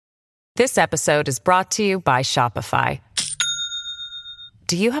This episode is brought to you by Shopify.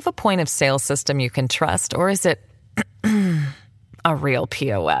 Do you have a point of sale system you can trust, or is it a real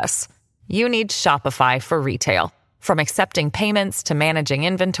POS? You need Shopify for retail. From accepting payments to managing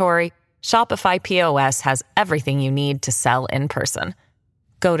inventory, Shopify POS has everything you need to sell in person.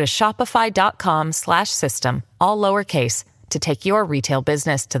 Go to shopify.com/system, all lowercase, to take your retail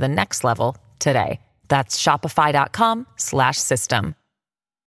business to the next level today. That's shopify.com/system.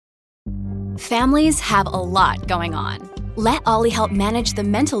 Families have a lot going on. Let Ollie help manage the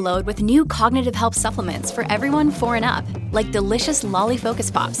mental load with new cognitive help supplements for everyone 4 and up, like delicious Lolly Focus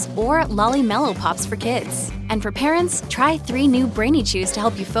Pops or Lolly Mellow Pops for kids. And for parents, try 3 new Brainy Chews to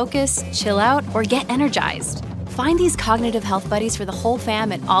help you focus, chill out, or get energized. Find these cognitive health buddies for the whole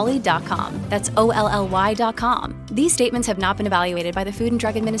fam at ollie.com. That's OLLY.com. These statements have not been evaluated by the Food and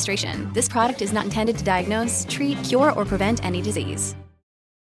Drug Administration. This product is not intended to diagnose, treat, cure, or prevent any disease.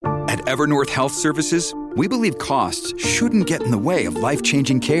 At Evernorth Health Services, we believe costs shouldn't get in the way of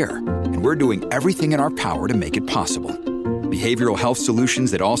life-changing care, and we're doing everything in our power to make it possible. Behavioral health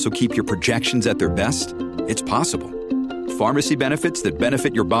solutions that also keep your projections at their best? It's possible. Pharmacy benefits that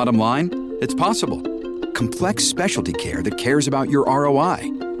benefit your bottom line? It's possible. Complex specialty care that cares about your ROI?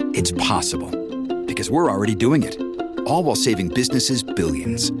 It's possible. Because we're already doing it. All while saving businesses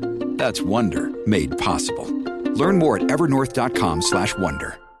billions. That's Wonder made possible. Learn more at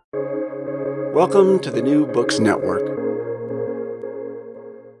evernorth.com/wonder. Welcome to the New Books Network.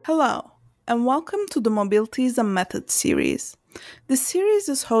 Hello, and welcome to the Mobilities and Methods series. This series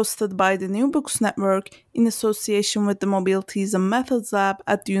is hosted by the New Books Network in association with the Mobilities and Methods Lab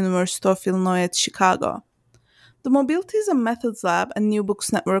at the University of Illinois at Chicago. The Mobilities and Methods Lab and New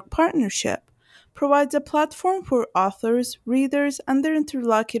Books Network partnership provides a platform for authors, readers, and their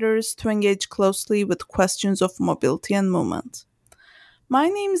interlocutors to engage closely with questions of mobility and movement. My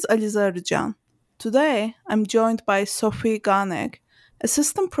name is Aliza Arıcan. Today, I'm joined by Sophie Gonick,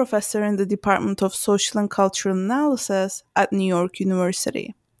 Assistant Professor in the Department of Social and Cultural Analysis at New York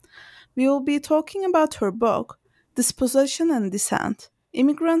University. We will be talking about her book, Dispossession and Dissent,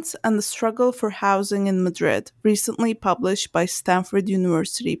 Immigrants and the Struggle for Housing in Madrid, recently published by Stanford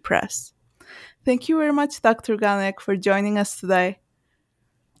University Press. Thank you very much, Dr. Gonick, for joining us today.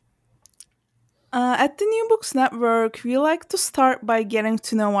 At the New Books Network, we like to start by getting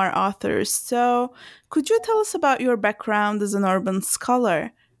to know our authors. So, could you tell us about your background as an urban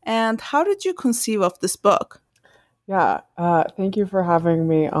scholar, and how did you conceive of this book? Yeah, thank you for having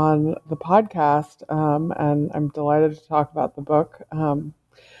me on the podcast, and I'm delighted to talk about the book.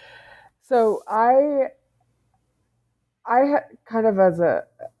 So I kind of as a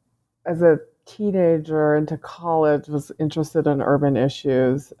teenager into college was interested in urban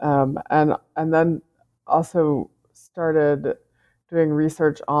issues, and then also started doing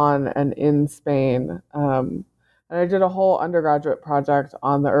research on and in Spain. And I did a whole undergraduate project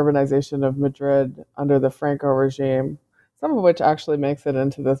on the urbanization of Madrid under the Franco regime, some of which actually makes it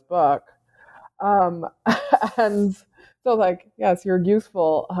into this book. And so, yes, your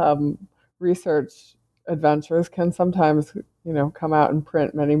youthful research adventures can sometimes, come out in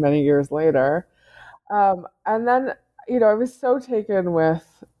print many, many years later. And then, I was so taken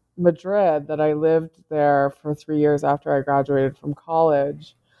with Madrid that I lived there for 3 years after I graduated from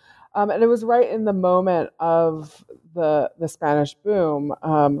college. And it was right in the moment of the Spanish boom,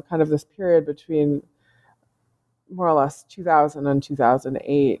 kind of this period between more or less 2000 and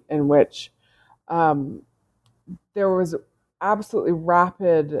 2008, in which there was absolutely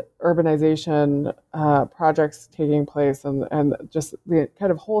rapid urbanization projects taking place, and just the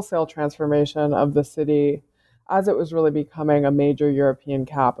kind of wholesale transformation of the city as it was really becoming a major European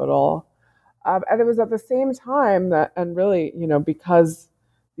capital. And it was at the same time that, and really, because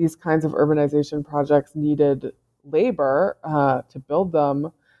these kinds of urbanization projects needed labor to build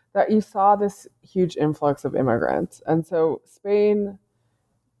them, that you saw this huge influx of immigrants. And so Spain,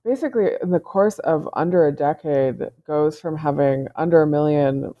 basically in the course of under a decade, goes from having under 1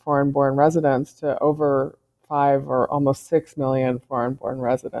 million foreign-born residents to over 5 or almost 6 million foreign-born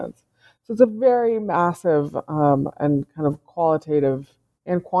residents. So it's a very massive and kind of qualitative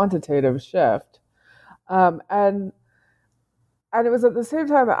and quantitative shift. And it was at the same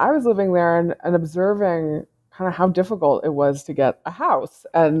time that I was living there and observing kind of how difficult it was to get a house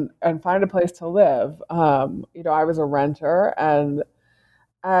and find a place to live. I was a renter, and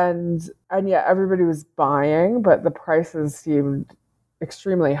yet everybody was buying, but the prices seemed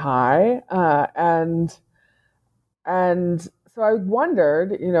extremely high. And so I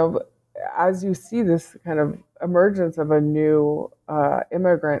wondered, as you see this kind of emergence of a new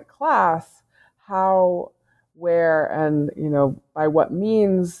immigrant class, how where and by what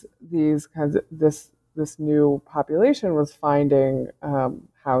means these kinds of this new population was finding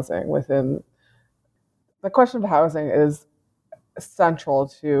housing within. The question of housing is central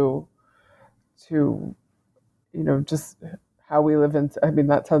to just how we live in. I mean,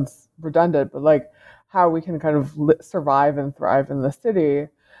 that sounds redundant, but like how we can kind of survive and thrive in the city.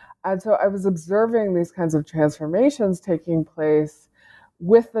 And so I was observing these kinds of transformations taking place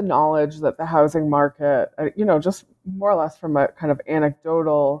with the knowledge that the housing market, just more or less from a kind of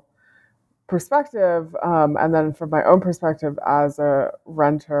anecdotal perspective, and then from my own perspective as a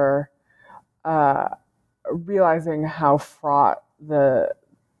renter, realizing how fraught the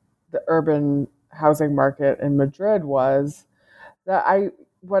urban housing market in Madrid was, that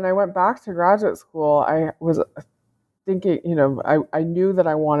when I went back to graduate school, I was thinking, I knew that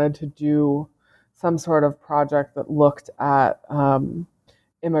I wanted to do some sort of project that looked at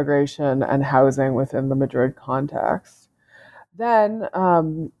immigration and housing within the Madrid context. Then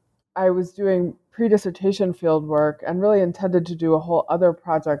I was doing pre-dissertation field work and really intended to do a whole other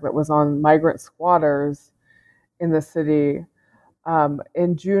project that was on migrant squatters in the city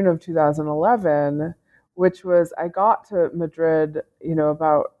in June of 2011, which was, I got to Madrid,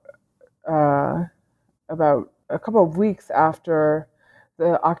 about a couple of weeks after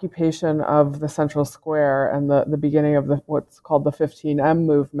the occupation of the central square and the beginning of what's called the 15M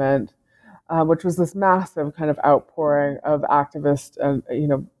movement, which was this massive kind of outpouring of activist and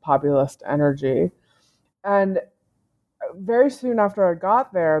populist energy. And very soon after I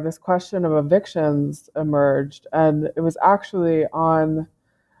got there, this question of evictions emerged, and it was actually on.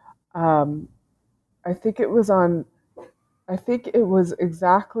 I think it was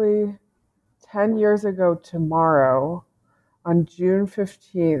exactly 10 years ago tomorrow, on June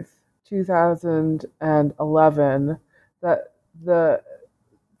 15th, 2011, that the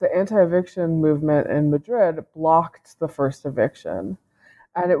anti-eviction movement in Madrid blocked the first eviction.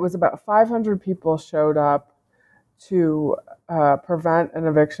 And it was about 500 people showed up to prevent an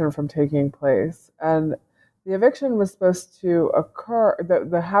eviction from taking place. And the eviction was supposed to occur,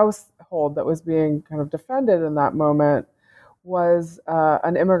 the household that was being kind of defended in that moment was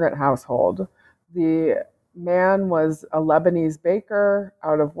an immigrant household. The man was a Lebanese baker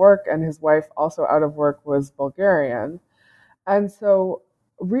out of work, and his wife, also out of work, was Bulgarian. And so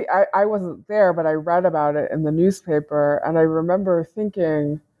I wasn't there, but I read about it in the newspaper, and I remember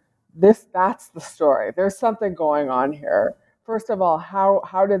thinking, that's the story. There's something going on here. First of all,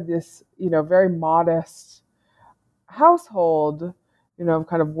 how did this, very modest household,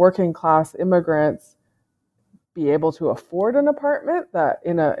 kind of working class immigrants, be able to afford an apartment that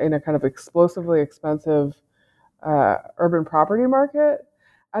in a kind of explosively expensive urban property market?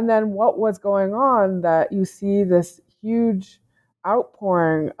 And then what was going on that you see this huge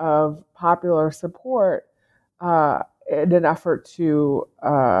outpouring of popular support in an effort to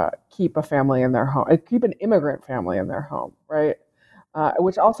keep a family in their home, keep an immigrant family in their home, right?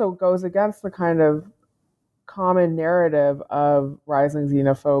 Which also goes against the kind of common narrative of rising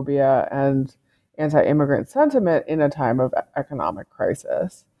xenophobia and anti-immigrant sentiment in a time of economic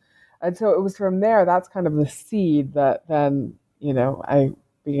crisis. And so it was from there, that's kind of the seed that then, I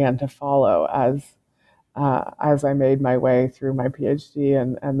began to follow as I made my way through my PhD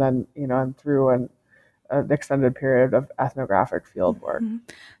and then, and through an extended period of ethnographic field work. Mm-hmm.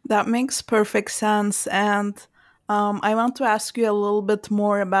 That makes perfect sense. And I want to ask you a little bit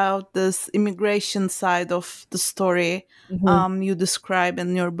more about this immigration side of the story you describe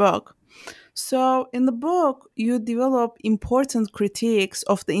in your book. So, in the book, you develop important critiques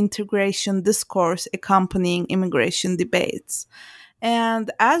of the integration discourse accompanying immigration debates.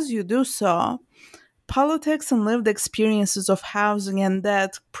 And as you do so, politics and lived experiences of housing and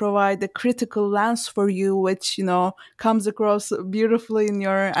debt provide a critical lens for you, which, comes across beautifully in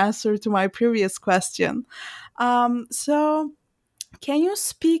your answer to my previous question. So, can you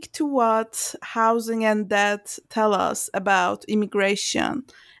speak to what housing and debt tell us about immigration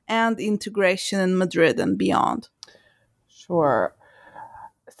and integration in Madrid and beyond? Sure.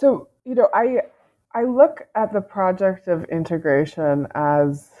 So, I look at the project of integration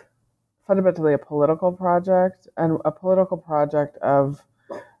as fundamentally a political project, and a political project of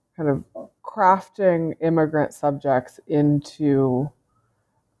kind of crafting immigrant subjects into,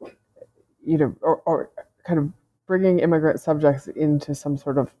 or kind of bringing immigrant subjects into some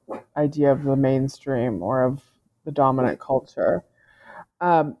sort of idea of the mainstream or of the dominant culture.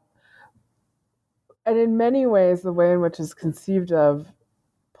 And in many ways, the way in which it's conceived of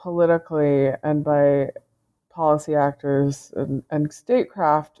politically and by policy actors and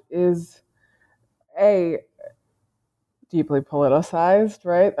statecraft is deeply politicized,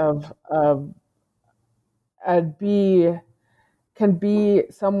 right? and B, can be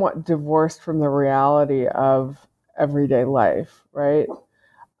somewhat divorced from the reality of everyday life, right?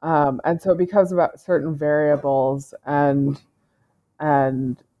 And so it becomes about certain variables and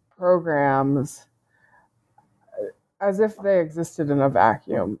programs as if they existed in a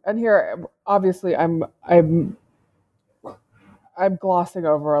vacuum. And here, obviously, I'm glossing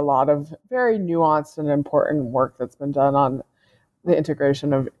over a lot of very nuanced and important work that's been done on the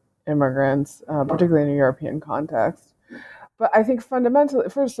integration of immigrants, particularly in a European context. But I think fundamentally,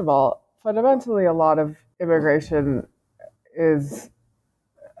 first of all, fundamentally, a lot of immigration is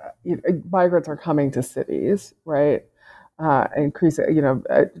migrants are coming to cities, right? Increasing,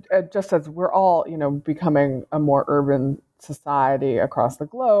 just as we're all, becoming a more urban society across the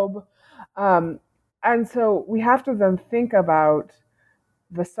globe. And so we have to then think about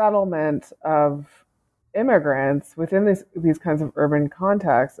the settlement of immigrants within these kinds of urban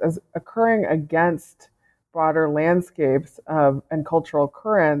contexts as occurring against broader landscapes and cultural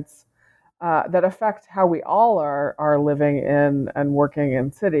currents that affect how we all are living in and working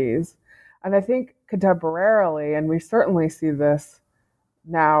in cities. And I think contemporarily, and we certainly see this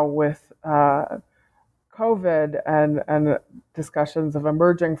now with COVID and discussions of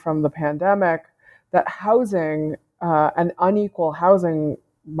emerging from the pandemic, that housing and unequal housing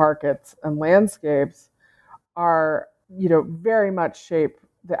markets and landscapes are, very much shape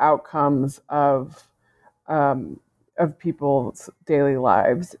the outcomes of people's daily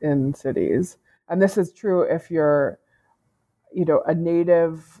lives in cities. And this is true if you're, a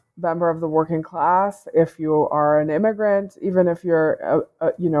native member of the working class, if you are an immigrant, even if you're,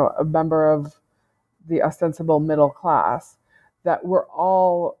 a member of the ostensible middle class, that we're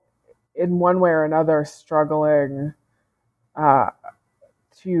all in one way or another struggling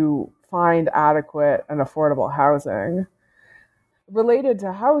to find adequate and affordable housing. Related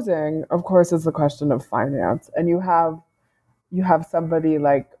to housing, of course, is the question of finance. And you have somebody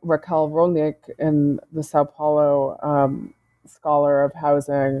like Raquel Rolnick in the Sao Paulo scholar of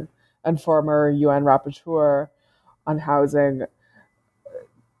housing and former UN rapporteur on housing,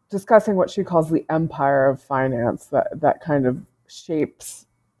 discussing what she calls the empire of finance that kind of shapes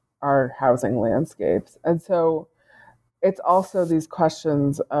our housing landscapes. And so it's also these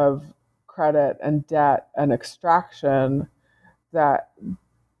questions of credit and debt and extraction that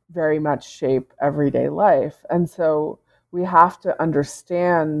very much shape everyday life. And so we have to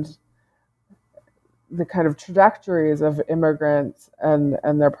understand the kind of trajectories of immigrants and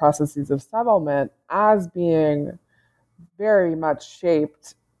their processes of settlement as being very much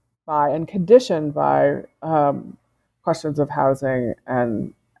shaped by and conditioned by questions of housing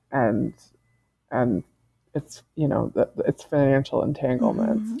and its its financial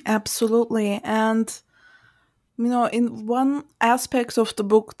entanglements. Absolutely. And in one aspect of the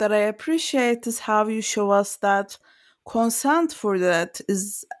book that I appreciate is how you show us that consent for that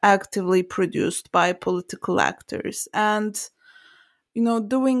is actively produced by political actors. And,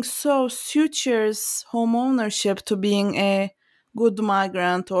 doing so sutures home ownership to being a good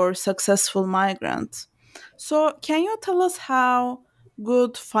migrant or successful migrant. So, can you tell us how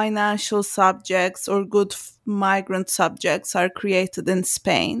good financial subjects or good migrant subjects are created in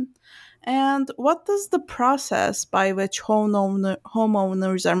Spain? And what does the process by which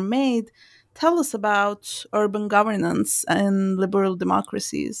homeowners are made tell us about urban governance and liberal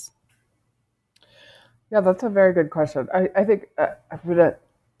democracies? Yeah, that's a very good question. I think I'm going to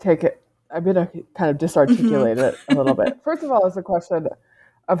take it, I'm going to kind of disarticulate it a little bit. First of all, it's a question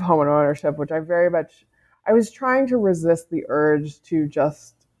of home ownership, which I was trying to resist the urge to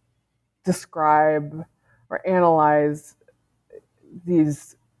just describe or analyze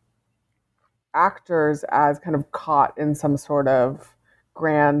these actors as kind of caught in some sort of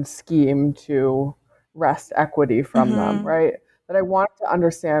grand scheme to wrest equity from them, right? That I wanted to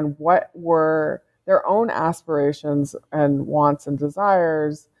understand what were their own aspirations and wants and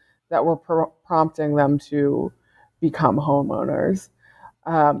desires that were prompting them to become homeowners.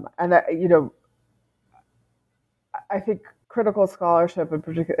 I think critical scholarship in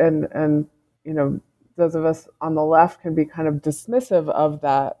particular, and those of us on the left can be kind of dismissive of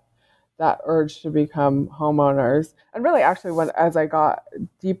that urge to become homeowners. And really, actually, as I got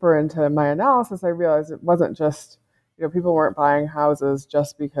deeper into my analysis, I realized it wasn't just, people weren't buying houses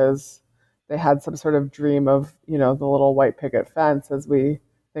just because they had some sort of dream of, the little white picket fence as we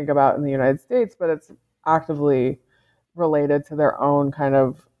think about in the United States, but it's actively related to their own kind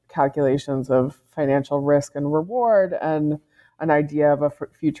of calculations of financial risk and reward and an idea of a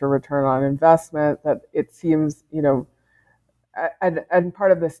future return on investment that it seems, and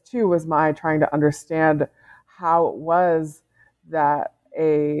part of this too was my trying to understand how it was that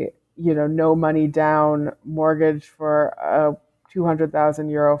a no money down mortgage for a 200,000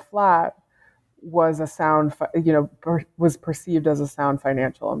 euro flat was a sound, was perceived as a sound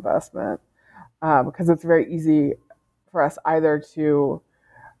financial investment, because it's very easy for us either to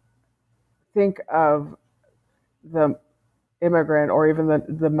think of the immigrant or even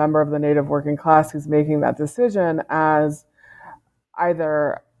the member of the native working class who's making that decision as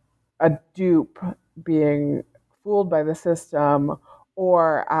either a dupe being fooled by the system,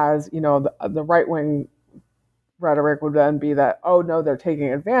 or as, the right-wing rhetoric would then be that, oh no, they're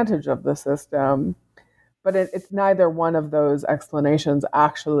taking advantage of the system. But it's neither one of those explanations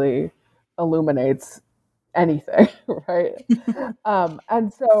actually illuminates anything, right?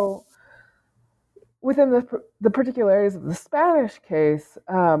 And so within the particularities of the Spanish case,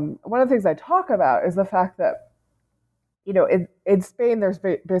 one of the things I talk about is the fact that, in Spain, there's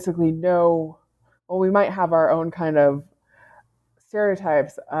basically we might have our own kind of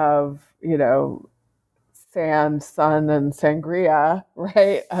stereotypes of, sand, sun, and sangria,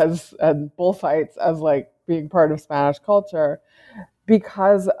 right? And bullfights as like being part of Spanish culture,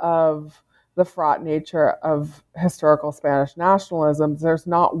 because of the fraught nature of historical Spanish nationalism. There's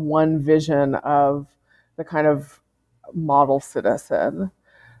not one vision of the kind of model citizen.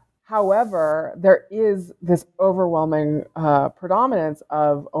 However, there is this overwhelming predominance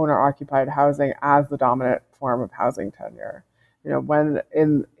of owner-occupied housing as the dominant form of housing tenure. When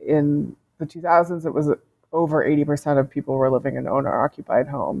in the 2000s, it was over 80% of people were living in owner-occupied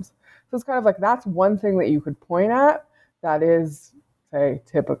homes. So it's kind of like that's one thing that you could point at that is, say,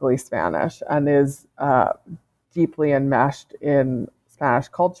 typically Spanish and is deeply enmeshed in Spanish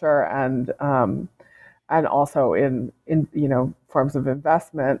culture and also in forms of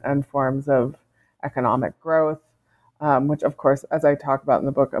investment and forms of economic growth, which of course, as I talk about in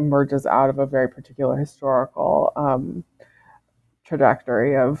the book, emerges out of a very particular historical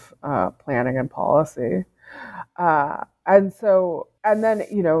trajectory of planning and policy. And then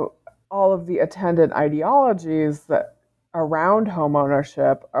all of the attendant ideologies that around home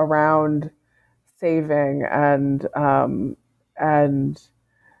ownership, around saving and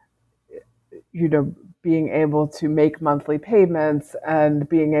being able to make monthly payments and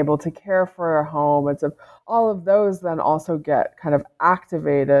being able to care for a home. And so all of those then also get kind of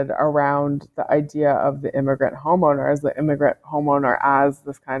activated around the idea of the immigrant homeowner, as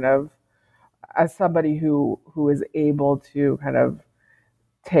this kind of, as somebody who is able to kind of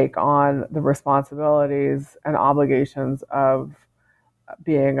take on the responsibilities and obligations of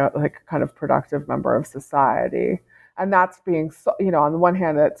being a kind of productive member of society. And that's being, on the one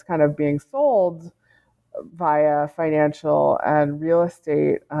hand, it's kind of being sold via financial and real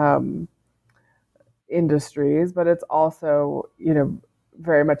estate industries, but it's also,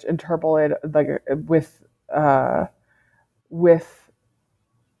 very much interpolated with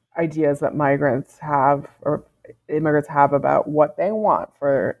ideas that migrants have or immigrants have about what they want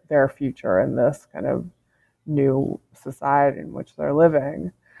for their future in this kind of new society in which they're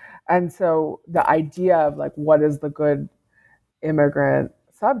living. And so the idea of like, what is the good immigrant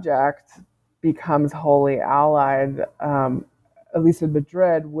subject becomes wholly allied, at least in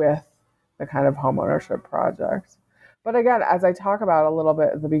Madrid, with the kind of homeownership project. But again, as I talk about a little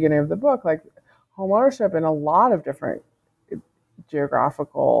bit at the beginning of the book, like homeownership in a lot of different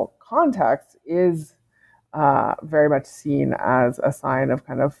geographical contexts is very much seen as a sign of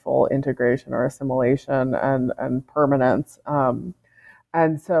kind of full integration or assimilation and permanence.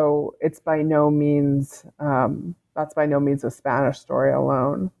 And so it's by no means, that's by no means a Spanish story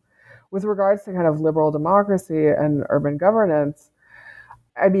alone. With regards to kind of liberal democracy and urban governance,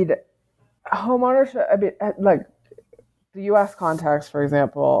 I mean, homeownership, like the US context, for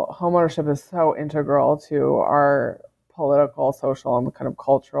example, homeownership is so integral to our political, social, and kind of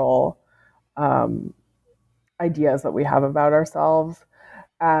cultural ideas that we have about ourselves,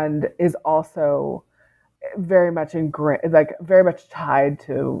 and is also very much very much tied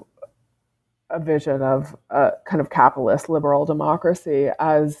to a vision of a kind of capitalist liberal democracy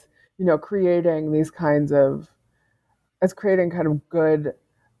as, creating kind of good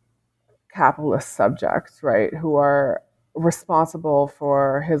capitalist subjects, right, who are responsible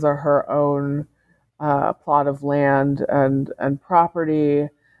for his or her own plot of land and property,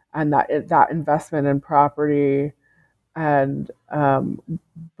 and that investment in property and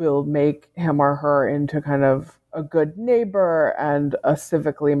will make him or her into kind of a good neighbor and a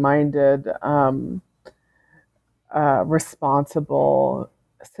civically minded, responsible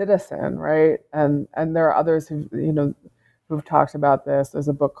citizen, right? And there are others who've talked about this. There's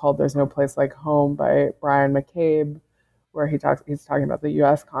a book called "There's No Place Like Home" by Brian McCabe, where he's talking about the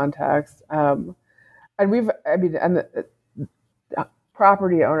U.S. context. And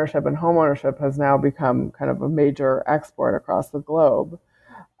property ownership and home ownership has now become kind of a major export across the globe.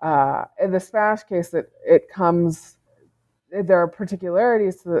 In the Spanish case, it comes, there are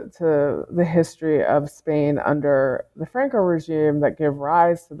particularities to the history of Spain under the Franco regime that give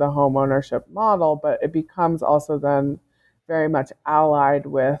rise to the home ownership model, but it becomes also then very much allied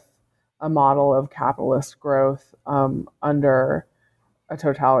with a model of capitalist growth under a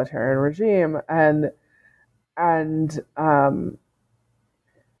totalitarian regime, and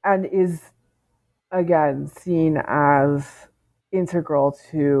is again seen as integral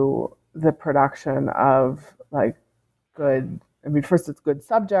to the production of like good. I mean, first it's good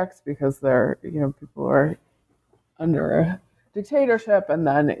subjects because they're, people are under a dictatorship, and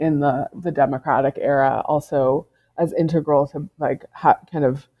then in the democratic era also as integral to like kind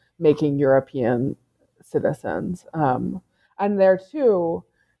of making European citizens. And there too,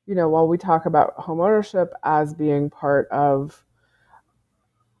 while we talk about homeownership as being part of,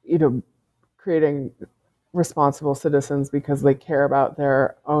 creating responsible citizens because they care about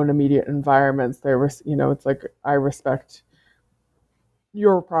their own immediate environments. It's like, I respect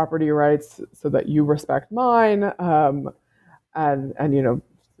your property rights so that you respect mine. And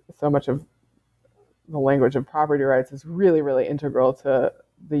so much of the language of property rights is really, really integral to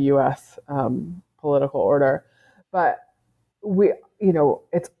the U.S. Political order. But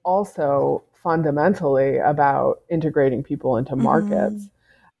it's also fundamentally about integrating people into markets.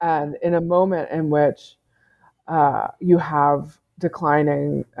 And in a moment in which you have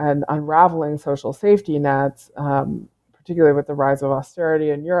declining and unraveling social safety nets, particularly with the rise of austerity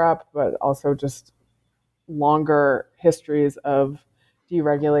in Europe, but also just longer histories of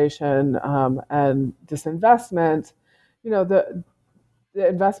deregulation and disinvestment, the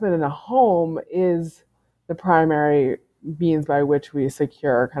investment in a home is the primary means by which we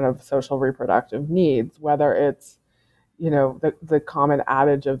secure kind of social reproductive needs, whether it's the common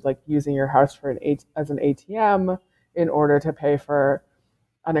adage of like using your house as an ATM in order to pay for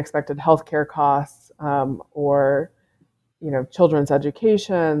unexpected healthcare costs, or children's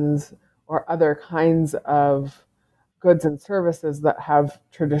educations, or other kinds of goods and services that have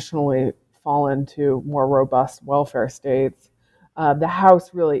traditionally fallen to more robust welfare states. The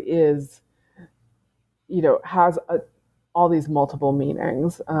house really is, has all these multiple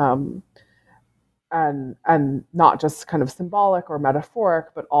meanings. And not just kind of symbolic or metaphoric,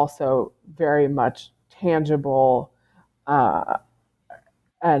 but also very much tangible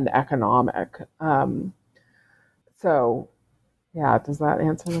and economic. So, yeah, does that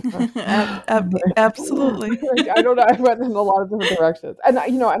answer the question? Absolutely. I don't know. I went in a lot of different directions, and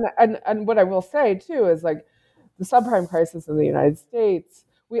and what I will say too is like the subprime crisis in the United States.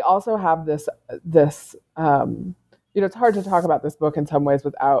 We also have this. It's hard to talk about this book in some ways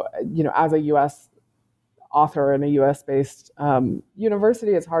without, as a U.S. author in a U.S.-based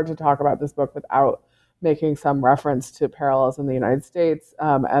university, it's hard to talk about this book without making some reference to parallels in the United States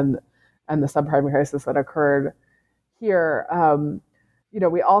and the subprime crisis that occurred here.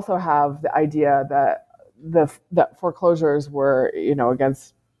 We also have the idea that that foreclosures were,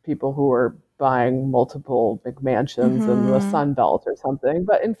 against people who were buying multiple big mansions in the Sun Belt or something.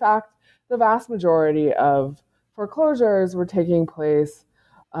 But in fact, the vast majority of foreclosures were taking place,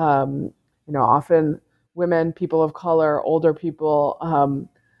 often women, people of color, older people,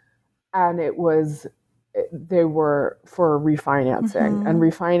 and they were for refinancing and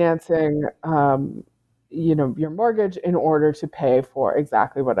refinancing, your mortgage in order to pay for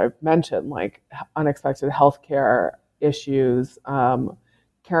exactly what I've mentioned, like unexpected healthcare issues,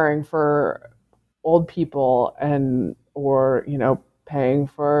 caring for old people, or paying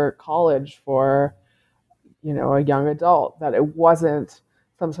for college for a young adult. That it wasn't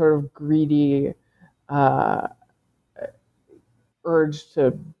some sort of greedy urge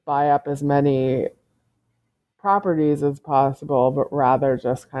to buy up as many properties as possible, but rather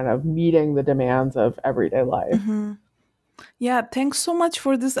just kind of meeting the demands of everyday life. Yeah, thanks so much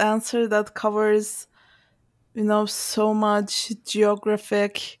for this answer that covers, so much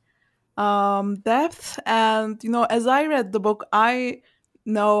geographic depth. And, as I read the book, I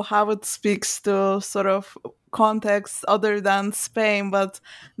know how it speaks to sort of context other than Spain, but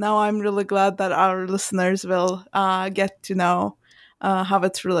now I'm really glad that our listeners will get to know how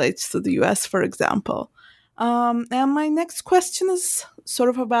it relates to the US, for example. And my next question is sort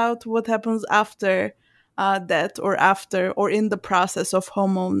of about what happens after death, or in the process of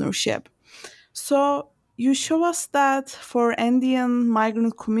home ownership. So you show us that for Andean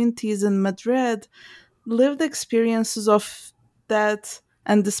migrant communities in Madrid, lived experiences of death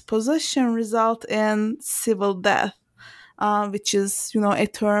and dispossession result in civil death, which is, a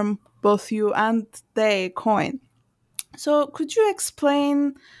term both you and they coin. So, could you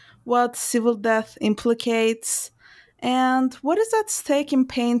explain what civil death implicates and what is at stake in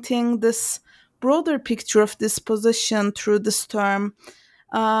painting this broader picture of dispossession through this term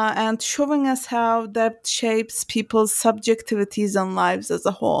and showing us how debt shapes people's subjectivities and lives as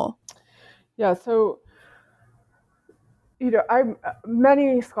a whole? Yeah, so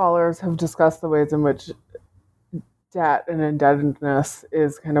many scholars have discussed the ways in which debt and indebtedness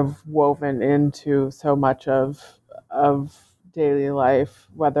is kind of woven into so much of daily life,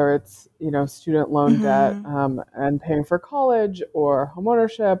 whether it's student loan debt Mm-hmm. and paying for college or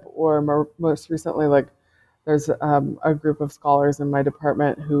homeownership, or most recently, like there's a group of scholars in my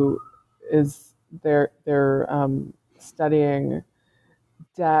department who is they're studying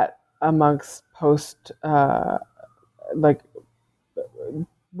debt amongst post like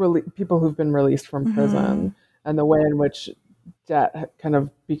people who've been released from Mm-hmm. prison, and the way in which debt kind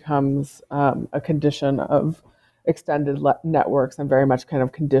of becomes a condition of extended networks and very much kind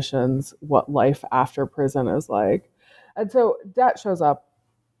of conditions what life after prison is like. And so debt shows up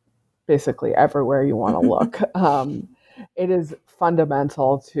basically everywhere you want to look. It is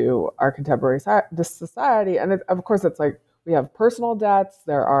fundamental to our contemporary society, and of course, it's like we have personal debts,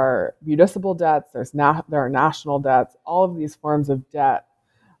 there are municipal debts, there are national debts. All of these forms of debt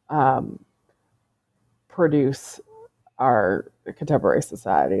um, produce our contemporary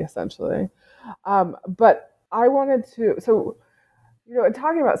society, essentially. But I wanted to, so in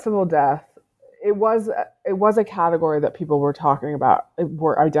talking about civil death, it was a category that people were talking about,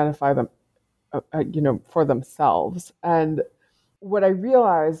 were identify them, for themselves. And what I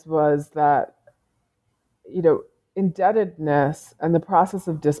realized was that indebtedness and the process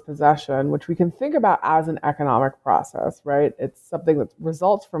of dispossession, which we can think about as an economic process, right? It's something that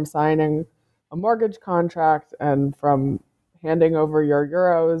results from signing a mortgage contract and from handing over your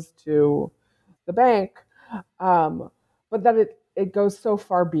euros to the bank. But that it goes so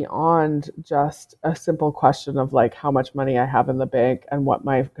far beyond just a simple question of like how much money I have in the bank and what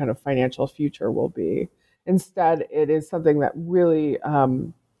my kind of financial future will be. Instead, it is something that really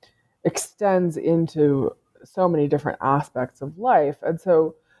extends into so many different aspects of life. And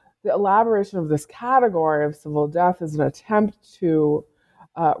so the elaboration of this category of civil death is an attempt to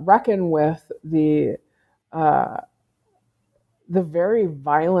reckon with uh, the very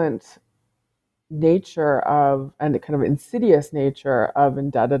violent nature of, and the kind of insidious nature of,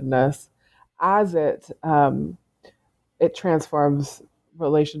 indebtedness as it transforms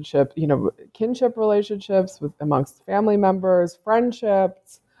relationship, kinship relationships with amongst family members,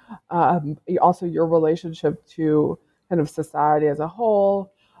 friendships, also your relationship to kind of society as a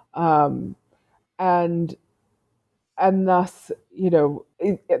whole, um, and thus,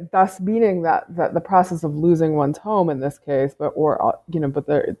 thus meaning that the process of losing one's home in this case, but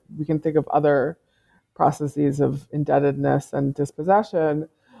we can think of other processes of indebtedness and dispossession,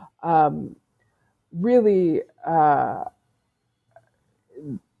 um, really,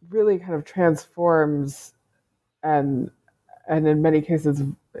 really kind of transforms and in many cases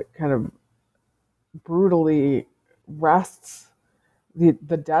kind of brutally wrests the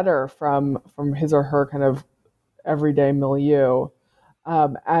debtor from his or her kind of everyday milieu,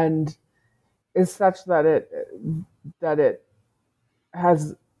 and is such that it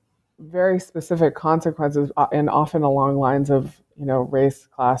has very specific consequences, and often along lines of race,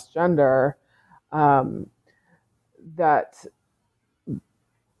 class, gender, um, that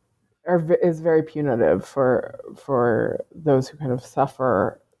is very punitive for those who kind of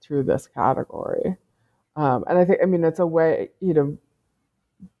suffer through this category. And I mean, it's a way,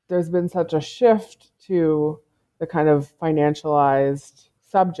 there's been such a shift to the kind of financialized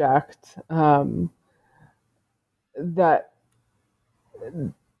subject, that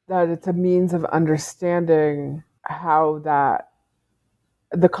it's a means of understanding how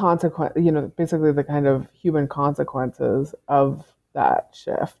the consequence, basically the kind of human consequences of that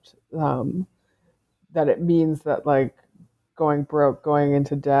shift. That it means that like going broke, going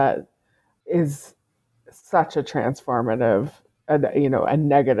into debt is such a transformative, a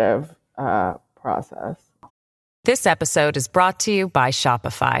negative process. This episode is brought to you by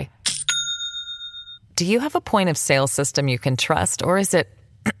Shopify. Do you have a point of sale system you can trust, or is it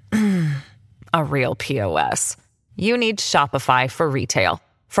a real POS? You need Shopify for retail.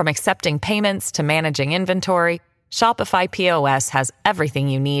 From accepting payments to managing inventory, Shopify POS has everything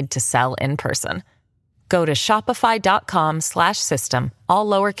you need to sell in person. Go to shopify.com/system, all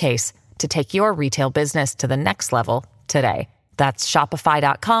lowercase, to take your retail business to the next level today. That's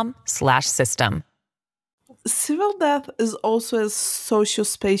shopify.com/system. Civil death is also a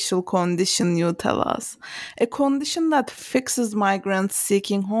socio-spatial condition, you tell us. A condition that fixes migrants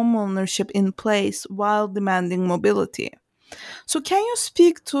seeking home ownership in place while demanding mobility. So, can you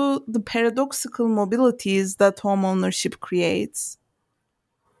speak to the paradoxical mobilities that home ownership creates?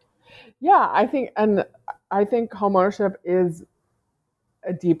 Yeah, I think homeownership is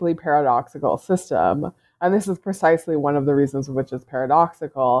a deeply paradoxical system, and this is precisely one of the reasons which is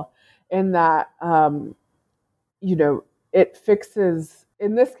paradoxical, in that you know it fixes.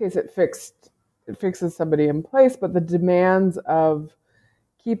 In this case, it fixes somebody in place, but the demands of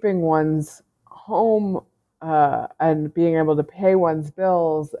keeping one's home and being able to pay one's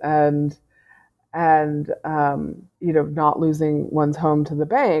bills and not losing one's home to the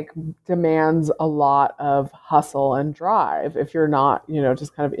bank demands a lot of hustle and drive if you're not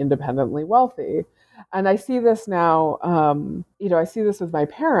just kind of independently wealthy. And I see this now. I see this with my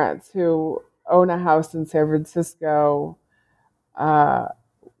parents who own a house in San Francisco, uh,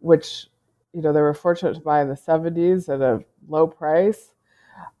 which they were fortunate to buy in the 70s at a low price,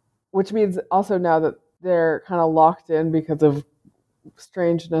 which means also now that they're kind of locked in because of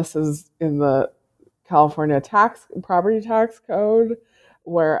strangenesses in the California property tax code,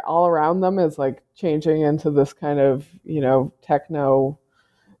 where all around them is like changing into this kind of, techno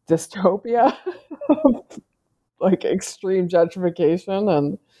dystopia, like extreme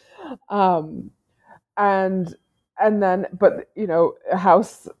gentrification um and then, but a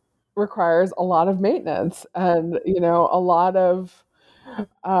house requires a lot of maintenance and a lot of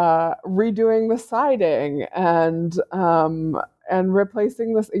redoing the siding and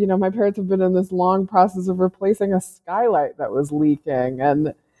replacing this. My parents have been in this long process of replacing a skylight that was leaking,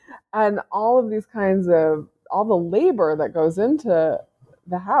 and all of these kinds of all the labor that goes into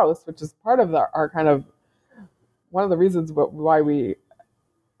the house, which is part of our kind of one of the reasons why we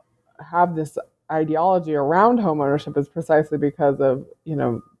have this ideology around homeownership, is precisely because of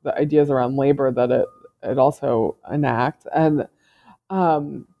the ideas around labor that it also enacts.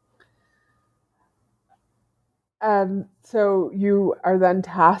 Um, And so you are then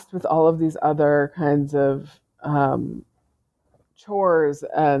tasked with all of these other kinds of chores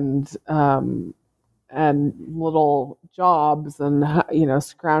and little jobs, and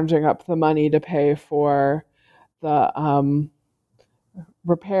scrounging up the money to pay for the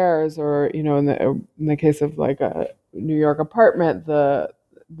repairs, or in the case of like a New York apartment, the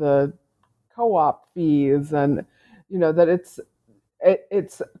co-op fees, and that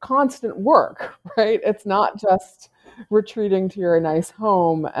it's constant work, right? It's not just retreating to your nice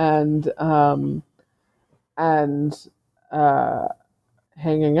home and uh,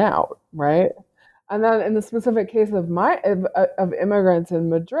 hanging out, right? And then in the specific case of of immigrants in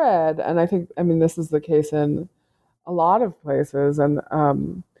Madrid, and I mean this is the case in a lot of places, and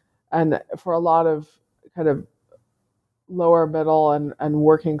for a lot of kind of lower middle and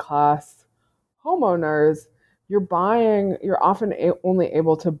working class homeowners, you're often only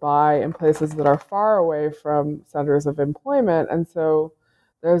able to buy in places that are far away from centers of employment. And so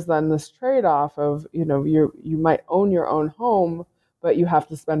there's then this trade-off of, you might own your own home, but you have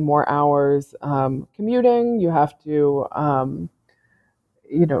to spend more hours commuting. You have to,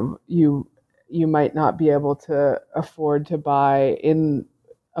 you might not be able to afford to buy in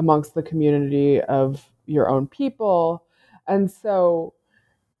amongst the community of your own people. And so,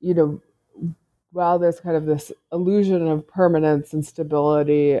 you know, while there's kind of this illusion of permanence and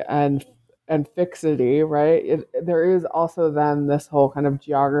stability and fixity, right? There is also then this whole kind of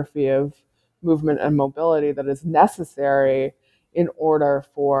geography of movement and mobility that is necessary in order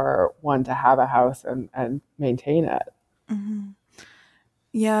for one to have a house and maintain it. Mhm.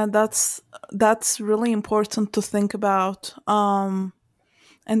 Yeah, that's really important to think about.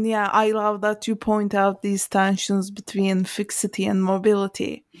 And yeah, I love that you point out these tensions between fixity and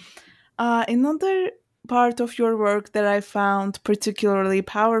mobility. Another part of your work that I found particularly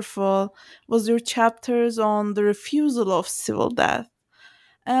powerful was your chapters on the refusal of civil death.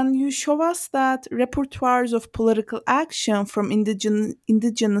 And you show us that repertoires of political action from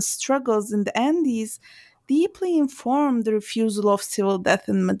indigenous struggles in the Andes deeply informed the refusal of civil death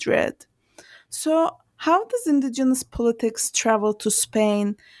in Madrid. So, how does indigenous politics travel to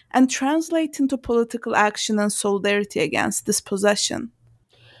Spain and translate into political action and solidarity against dispossession?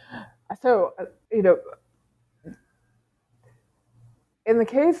 So, in the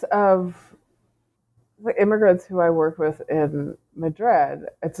case of the immigrants who I work with in Madrid,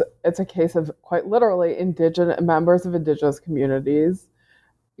 it's a case of quite literally indigenous members of indigenous communities,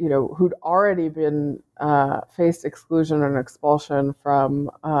 who'd already been faced exclusion and expulsion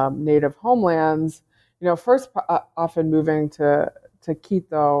from native homelands. First often moving to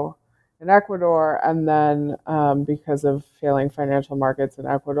Quito in Ecuador, and then because of failing financial markets in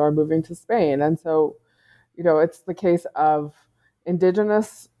Ecuador, moving to Spain. And so, it's the case of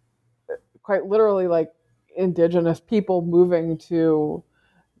indigenous, quite literally like indigenous people moving to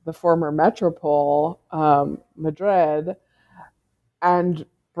the former metropole, Madrid, and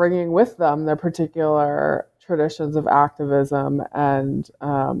bringing with them their particular traditions of activism and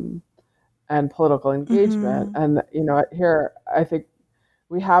political engagement. And here I think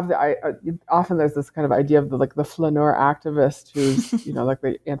we have often there's this kind of idea of the flaneur activist who's like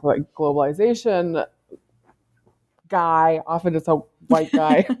the anti-globalization guy. Often it's a white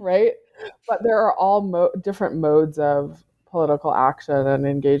guy, right? But there are all different modes of political action and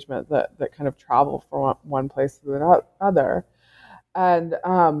engagement that kind of travel from one place to the other. And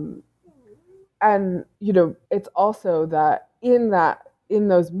it's also that in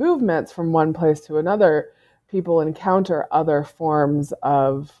those movements from one place to another, people encounter other forms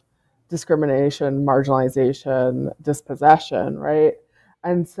of discrimination, marginalization, dispossession, right?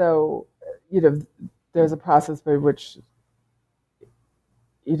 And so, there's a process by which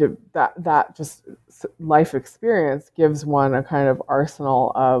that just life experience gives one a kind of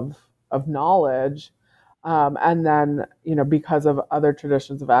arsenal of knowledge. And then, because of other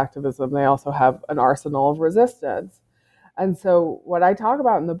traditions of activism, they also have an arsenal of resistance. And so what I talk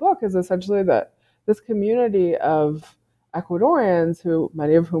about in the book is essentially that this community of Ecuadorians,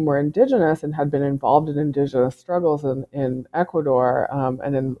 many of whom were indigenous and had been involved in indigenous struggles in Ecuador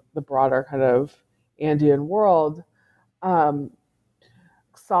and in the broader kind of Andean world,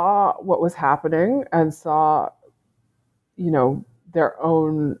 saw what was happening and saw, their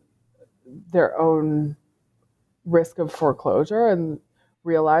own risk of foreclosure, and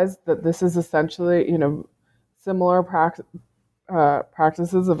realized that this is essentially, similar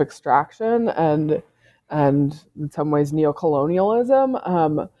practices of extraction and in some ways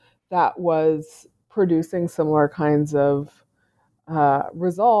neocolonialism that was producing similar kinds of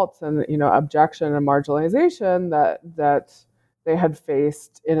results and objection and marginalization that they had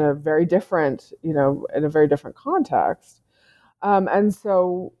faced in a very different context. And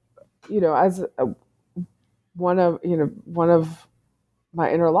so, as one of my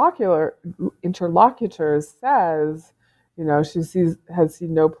interlocutors says, she has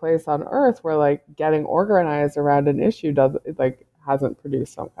seen no place on earth where getting organized around an issue hasn't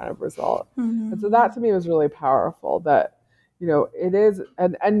produced some kind of result. And so that to me was really powerful, that it is,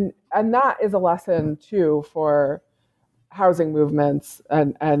 and that is a lesson too for housing movements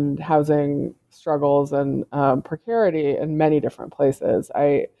and housing struggles and precarity in many different places.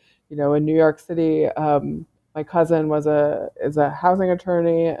 In New York City, my cousin is a housing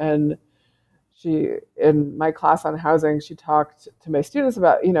attorney, and in my class on housing, she talked to my students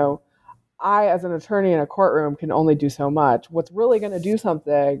about, I, as an attorney in a courtroom, can only do so much. What's really going to do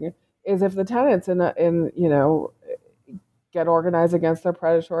something is if the tenants get organized against their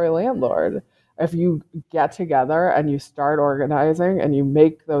predatory landlord. If you get together and you start organizing and you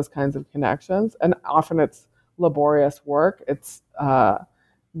make those kinds of connections, and often it's laborious work, it's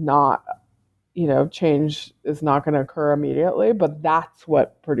not, change is not going to occur immediately, but that's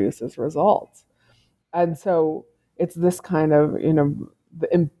what produces results. And so it's this kind of, and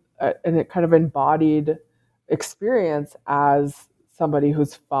it kind of embodied experience as somebody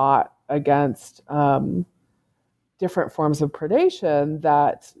who's fought against different forms of predation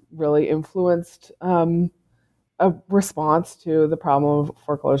that really influenced a response to the problem of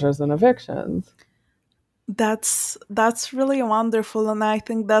foreclosures and evictions. That's really wonderful, and I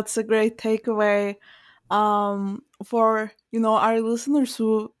think that's a great takeaway for our listeners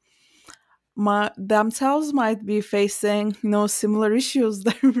who themselves might be facing similar issues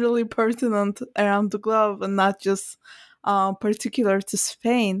that are really pertinent around the globe and not just particular to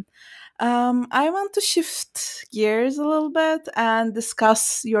Spain. I want to shift gears a little bit and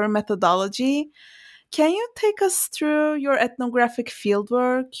discuss your methodology. Can you take us through your ethnographic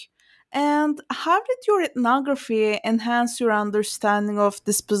fieldwork? And how did your ethnography enhance your understanding of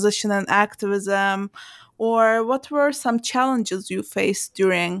disposition and activism? Or what were some challenges you faced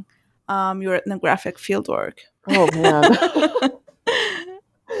during your ethnographic fieldwork? Oh, man.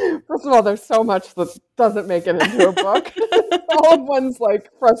 First of all, there's so much that doesn't make it into a book. All of one's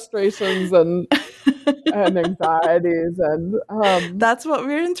frustrations and anxieties, and that's what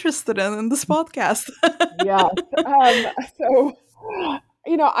we're interested in this podcast. Yeah. So,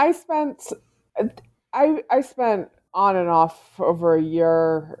 I spent on and off over a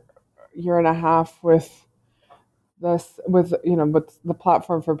year and a half with the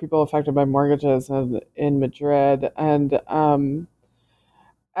platform for people affected by mortgages in Madrid,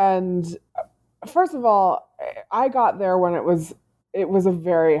 and first of all, I got there when it was it was a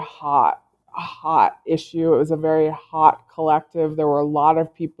very hot issue. It was a very hot collective. There were a lot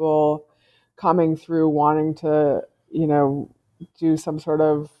of people coming through wanting to, do some sort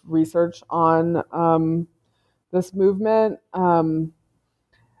of research on this movement.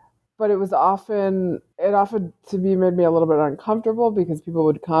 But it often to me made me a little bit uncomfortable because people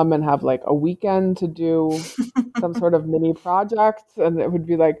would come and have like a weekend to do some sort of mini project. And it would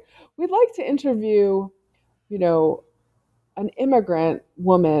be like, we'd like to interview, an immigrant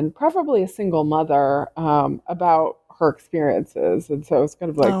woman, preferably a single mother, about her experiences. And so it's kind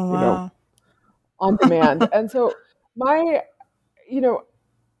of like, Oh, wow. on demand. And so my, you know,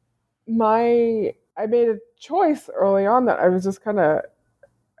 I made a choice early on that I was just kind of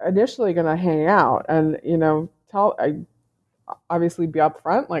initially going to hang out and, I obviously be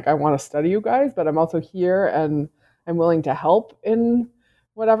upfront. Like, I want to study you guys, but I'm also here and I'm willing to help in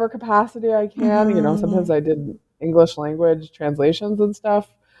whatever capacity I can. Sometimes I did English language translations and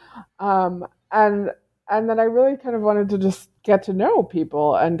stuff. And then I really kind of wanted to just get to know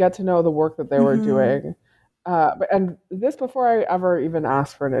people and get to know the work that they were doing. And this before I ever even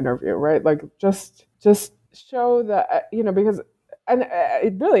asked for an interview, right? Like just show that, because, and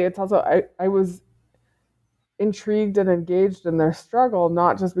it's also, I was intrigued and engaged in their struggle,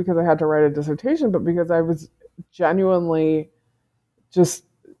 not just because I had to write a dissertation, but because I was genuinely just,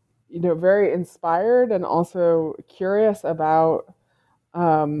 very inspired and also curious about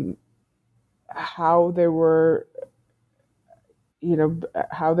how they were,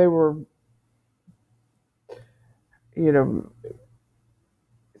 how they were,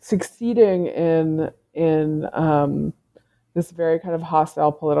 succeeding in this very kind of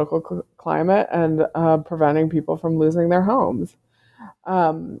hostile political climate and preventing people from losing their homes.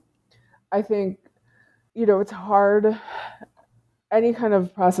 I think, it's hard. Any kind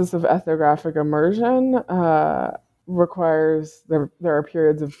of process of ethnographic immersion requires, there are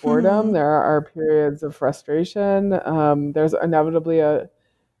periods of boredom, there are periods of frustration. There's inevitably a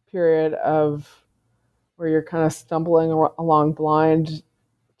period of where you're kind of stumbling along blind,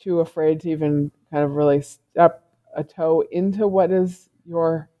 too afraid to even kind of really step a toe into what is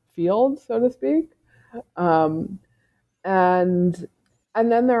your field, so to speak. And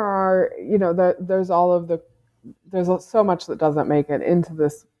then there are, there's so much that doesn't make it into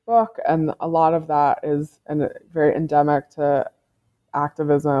this book, and a lot of that is very endemic to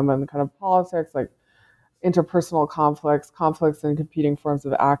activism and kind of politics, like interpersonal conflicts and competing forms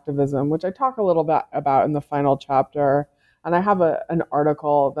of activism, which I talk a little bit about in the final chapter. And I have an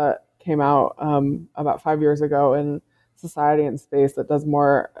article that came out about 5 years ago in Society and Space that does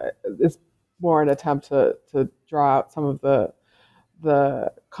more, is more an attempt to draw out some of the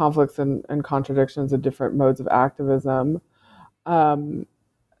conflicts and contradictions of different modes of activism. But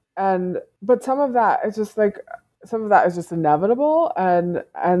some of that is just inevitable. And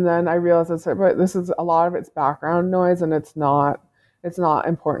then I realized this is a lot of it's background noise, and it's not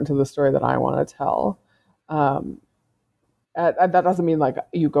important to the story that I want to tell. And that doesn't mean like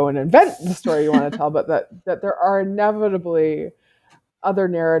you go and invent the story you want to tell, but that there are inevitably other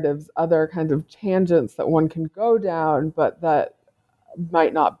narratives, other kinds of tangents that one can go down, but that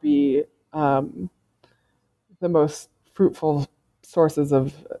might not be the most fruitful sources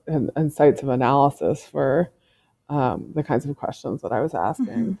of and sites of analysis for the kinds of questions that I was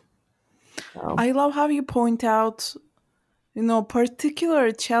asking. So. I love how you point out,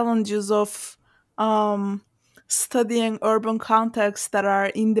 particular challenges of studying urban contexts that are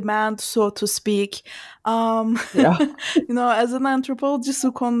in demand, so to speak. As an anthropologist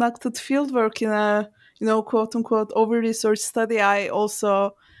who conducted fieldwork in a, quote unquote, over-researched study, I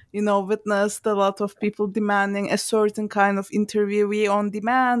also, witnessed a lot of people demanding a certain kind of interviewee on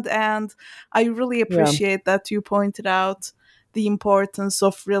demand. And I really appreciate that you pointed out the importance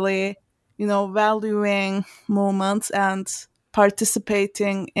of really, valuing moments and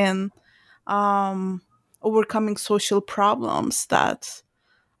participating in overcoming social problems that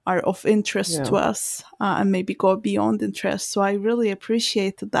are of interest to us and maybe go beyond interest. So I really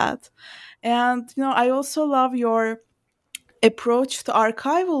appreciated that. And, I also love your approach to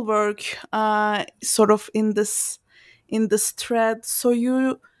archival work sort of in this thread. So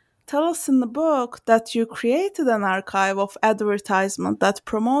you tell us in the book that you created an archive of advertisement that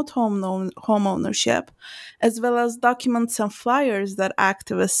promote home ownership, as well as documents and flyers that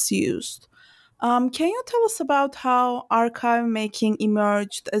activists used. Can you tell us about how archive making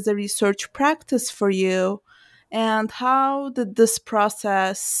emerged as a research practice for you, and how did this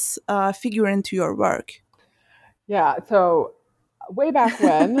process figure into your work? Yeah, so way back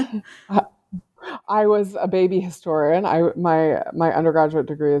when, I was a baby historian. My undergraduate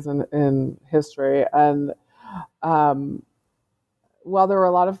degree is in history, and while there were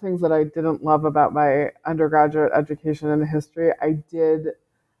a lot of things that I didn't love about my undergraduate education in history, I did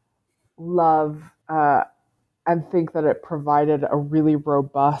love and think that it provided a really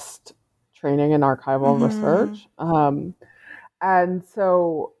robust training in archival research. And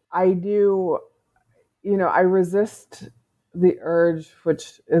so I do, I resist the urge,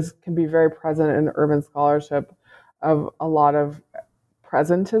 which can be very present in urban scholarship, of a lot of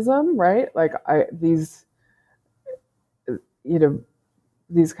presentism, right? Like these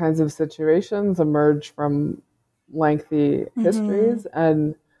kinds of situations emerge from lengthy histories,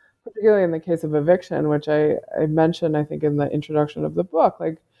 and particularly in the case of eviction, which I mentioned, I think, in the introduction of the book,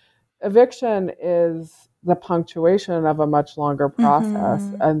 like eviction is the punctuation of a much longer process.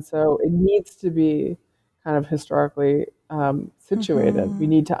 And so it needs to be kind of historically situated. We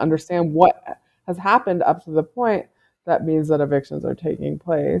need to understand what has happened up to the point that means that evictions are taking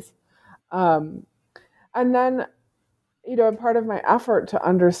place. And then, part of my effort to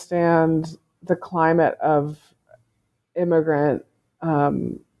understand the climate of immigrant,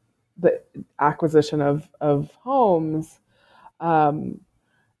 the acquisition of homes,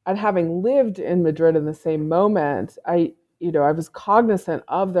 and having lived in Madrid in the same moment, I was cognizant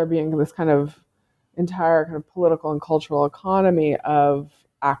of there being this kind of entire kind of political and cultural economy of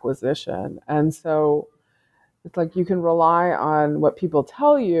acquisition. And so it's like you can rely on what people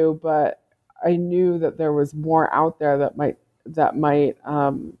tell you, but I knew that there was more out there that might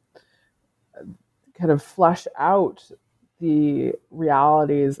kind of flesh out the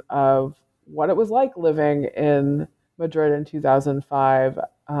realities of what it was like living in Madrid in 2005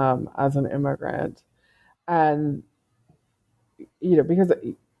 as an immigrant. And, because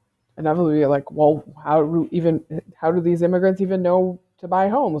inevitably you're like, well, how do these immigrants even know to buy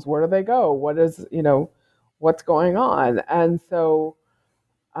homes? Where do they go? What's going on? And so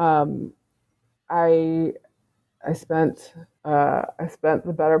I spent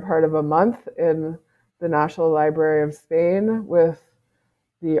the better part of a month in the National Library of Spain with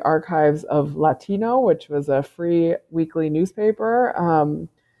the archives of Latino, which was a free weekly newspaper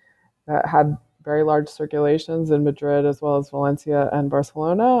that had very large circulations in Madrid as well as Valencia and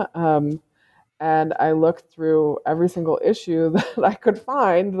Barcelona. And I looked through every single issue that I could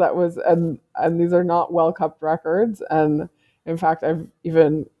find that was, and these are not well-kept records. And in fact, I've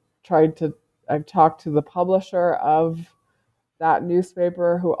talked to the publisher of that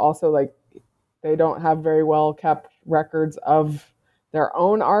newspaper, who also, like, they don't have very well-kept records of their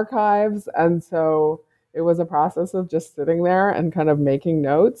own archives. And so it was a process of just sitting there and kind of making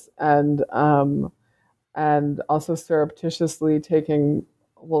notes, and also surreptitiously taking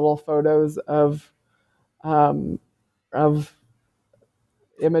little photos of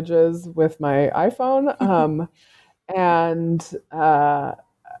images with my iPhone,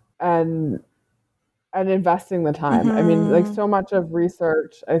 and investing the time. I mean, like, so much of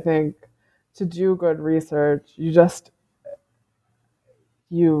research, I think, to do good research, you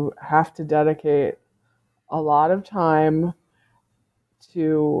have to dedicate a lot of time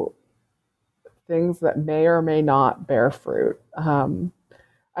to things that may or may not bear fruit.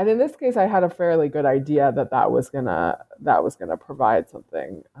 And in this case, I had a fairly good idea that was gonna provide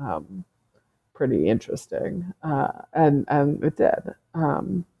something pretty interesting, and it did.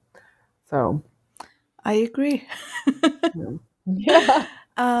 So I agree. yeah.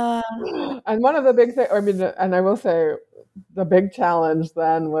 And one of the big things, and I will say, the big challenge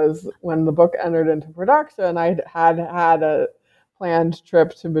then was when the book entered into production. I had a planned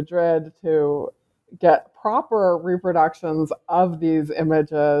trip to Madrid to get proper reproductions of these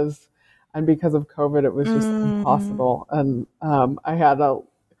images, and because of COVID, it was just impossible. And I had a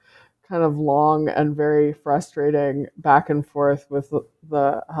kind of long and very frustrating back and forth with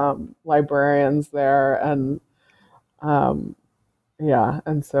the librarians there, and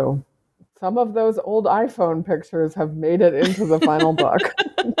and so some of those old iPhone pictures have made it into the final book.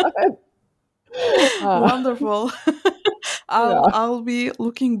 Wonderful. I'll be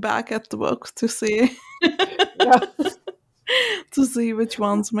looking back at the book to see to see which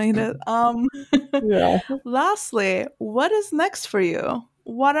ones made it. Lastly, what is next for you?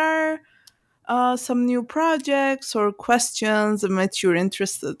 What are some new projects or questions in which you're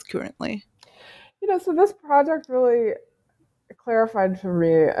interested currently? So this project really clarified for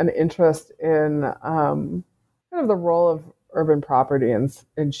me an interest in kind of the role of urban property in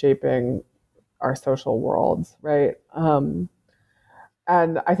shaping our social worlds, right? And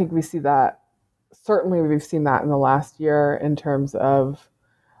I think we see that, certainly we've seen that in the last year in terms of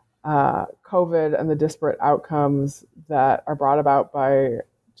COVID and the disparate outcomes that are brought about by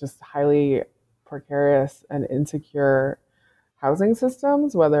just highly precarious and insecure housing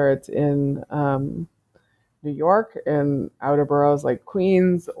systems, whether it's in New York, in outer boroughs like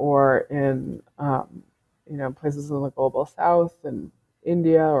Queens, or in places in the global South, in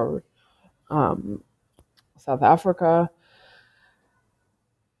India or South Africa.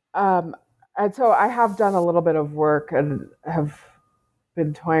 And so I have done a little bit of work and have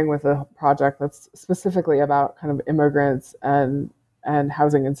been toying with a project that's specifically about kind of immigrants and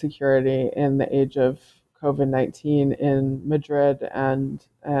housing insecurity in the age of COVID-19 in Madrid and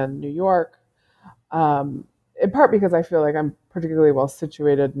New York. In part because I feel like I'm particularly well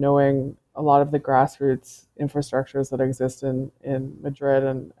situated, knowing a lot of the grassroots infrastructures that exist in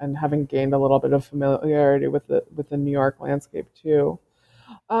Madrid, and having gained a little bit of familiarity with the New York landscape too.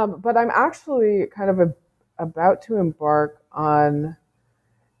 But I'm actually kind of about to embark on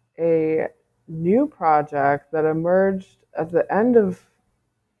a new project that emerged at the end of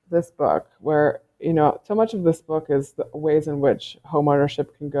this book, where so much of this book is the ways in which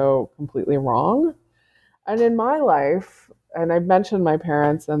homeownership can go completely wrong. And in my life, and I've mentioned my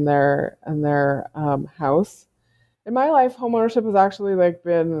parents and their house. In my life, homeownership has actually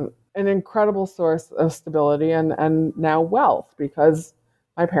been an incredible source of stability and now wealth, because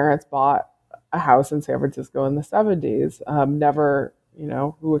my parents bought a house in San Francisco in the 70s. Never,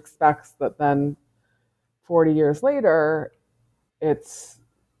 who expects that then 40 years later, it's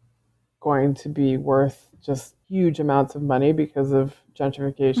going to be worth just huge amounts of money because of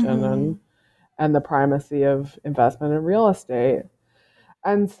gentrification and the primacy of investment in real estate.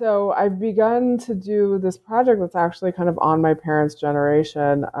 And so I've begun to do this project that's actually kind of on my parents'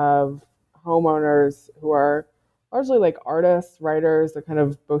 generation of homeowners who are largely like artists, writers, the kind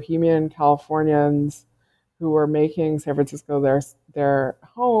of bohemian Californians who were making San Francisco their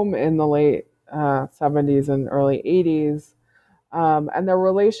home in the late 70s and early 80s. And their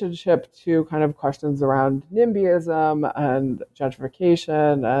relationship to kind of questions around NIMBYism and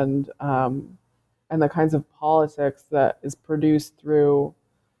gentrification and the kinds of politics that is produced through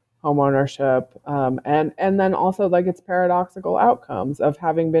homeownership, and then also its paradoxical outcomes of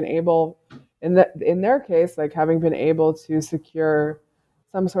having been able, in their case, having been able to secure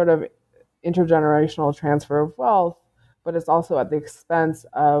some sort of intergenerational transfer of wealth, but it's also at the expense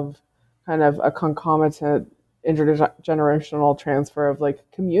of kind of a concomitant intergenerational transfer of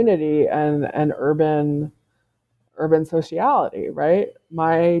community and urban sociality, right?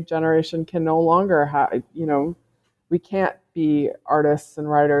 My generation can no longer have, we can't be artists and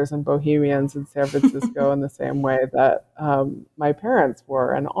writers and bohemians in San Francisco in the same way that my parents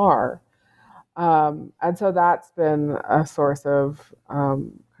were and are. And so that's been a source of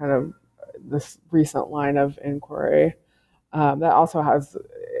kind of this recent line of inquiry that also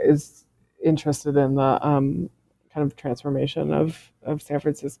is interested in the kind of transformation of San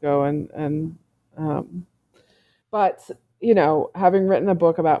Francisco but having written a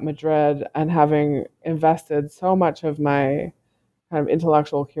book about Madrid and having invested so much of my kind of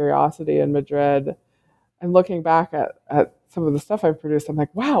intellectual curiosity in Madrid, and looking back at some of the stuff I've produced, I'm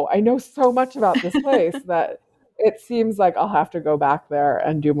like, wow, I know so much about this place that it seems like I'll have to go back there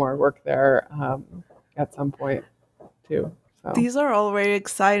and do more work there at some point too. So. These are all very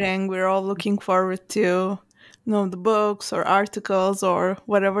exciting. We're all looking forward to the books or articles or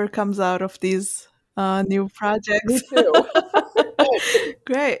whatever comes out of these new projects. Me too.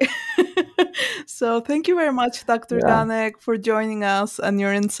 Great. So thank you very much, Dr. Gonick, for joining us and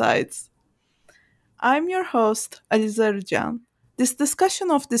your insights. I'm your host, Aliza Rujan. This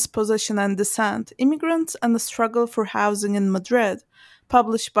discussion of Dispossession and Dissent, Immigrants and the Struggle for Housing in Madrid,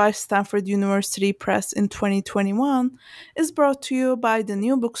 published by Stanford University Press in 2021, is brought to you by the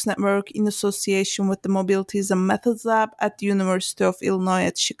New Books Network in association with the Mobilities and Methods Lab at the University of Illinois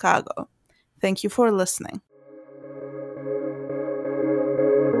at Chicago. Thank you for listening.